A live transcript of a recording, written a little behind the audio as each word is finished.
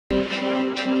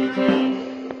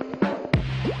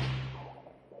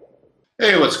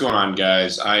Hey, what's going on,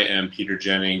 guys? I am Peter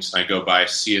Jennings, and I go by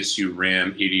CSU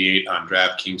Ram 88 on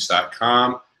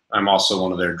DraftKings.com. I'm also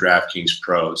one of their DraftKings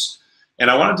pros.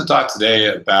 And I wanted to talk today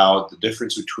about the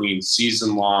difference between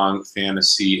season-long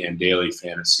fantasy and daily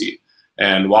fantasy.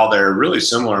 And while they're really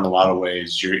similar in a lot of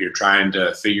ways, you're trying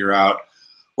to figure out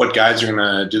what guys are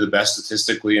going to do the best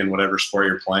statistically in whatever sport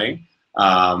you're playing.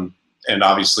 And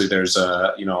obviously, there's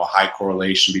a high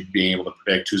correlation between being able to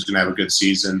predict who's going to have a good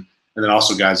season, and then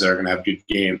also guys that are going to have good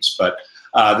games. But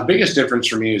the biggest difference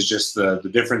for me is just the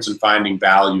difference in finding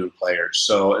value in players.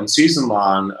 So in season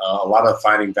long, a lot of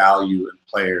finding value in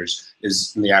players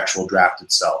is in the actual draft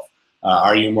itself.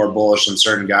 Are you more bullish on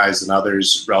certain guys than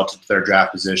others relative to their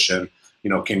draft position?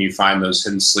 Can you find those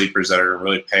hidden sleepers that are going to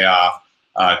really pay off?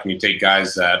 Can you take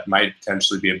guys that might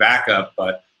potentially be a backup,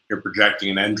 but you're projecting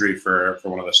an injury for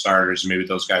one of the starters, and maybe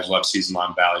those guys will have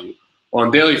season-long value? Well,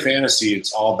 in daily fantasy,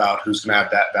 it's all about who's going to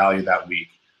have that value that week.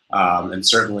 And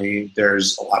certainly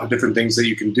there's a lot of different things that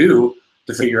you can do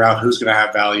to figure out who's going to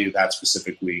have value that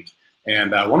specific week.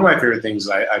 And one of my favorite things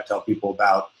I tell people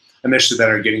about initially that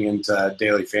are getting into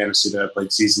daily fantasy that have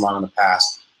played season long in the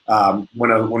past,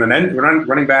 when a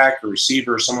running back or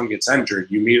receiver or someone gets injured,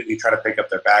 you immediately try to pick up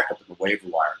their backup in the waiver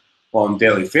wire. Well, in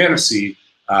daily fantasy,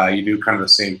 you do kind of the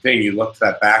same thing. You look to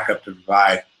that backup to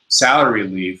provide salary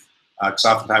relief, because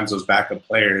oftentimes those backup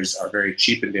players are very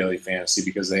cheap in daily fantasy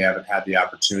because they haven't had the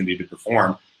opportunity to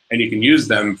perform, and you can use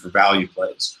them for value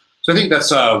plays. So I think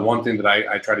that's one thing that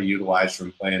I try to utilize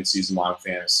from playing season-long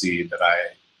fantasy that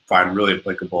I find really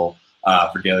applicable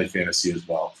for daily fantasy as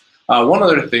well. One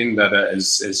other thing that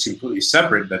is completely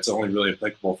separate that's only really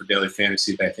applicable for daily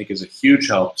fantasy that I think is a huge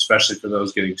help, especially for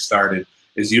those getting started,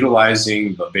 is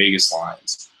utilizing the Vegas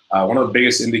lines. One of the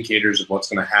biggest indicators of what's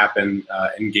going to happen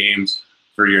in games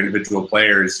for your individual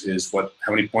players is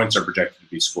how many points are projected to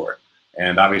be scored.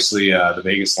 And obviously the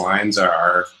Vegas lines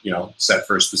are set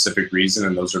for a specific reason,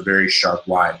 and those are very sharp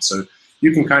lines. So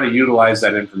you can kind of utilize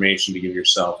that information to give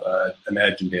yourself an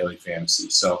edge in daily fantasy.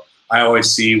 So I always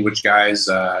see which guys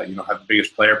have the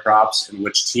biggest player props and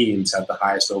which teams have the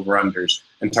highest over-unders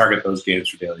and target those games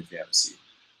for daily fantasy.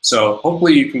 So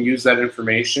hopefully you can use that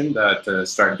information to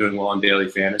start doing well in daily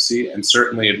fantasy. And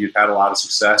certainly if you've had a lot of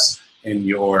success in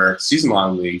your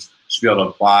season-long leagues, you should be able to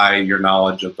apply your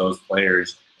knowledge of those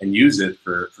players and use it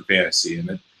for fantasy. And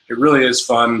it really is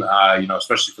fun,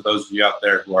 especially for those of you out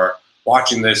there who are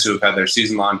watching this, who have had their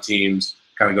season-long teams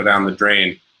kind of go down the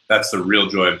drain. That's the real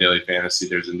joy of daily fantasy.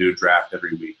 There's a new draft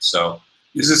every week. So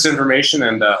use this information,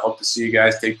 and hope to see you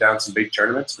guys take down some big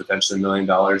tournaments, potentially $1 million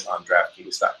on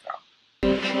DraftKings.com.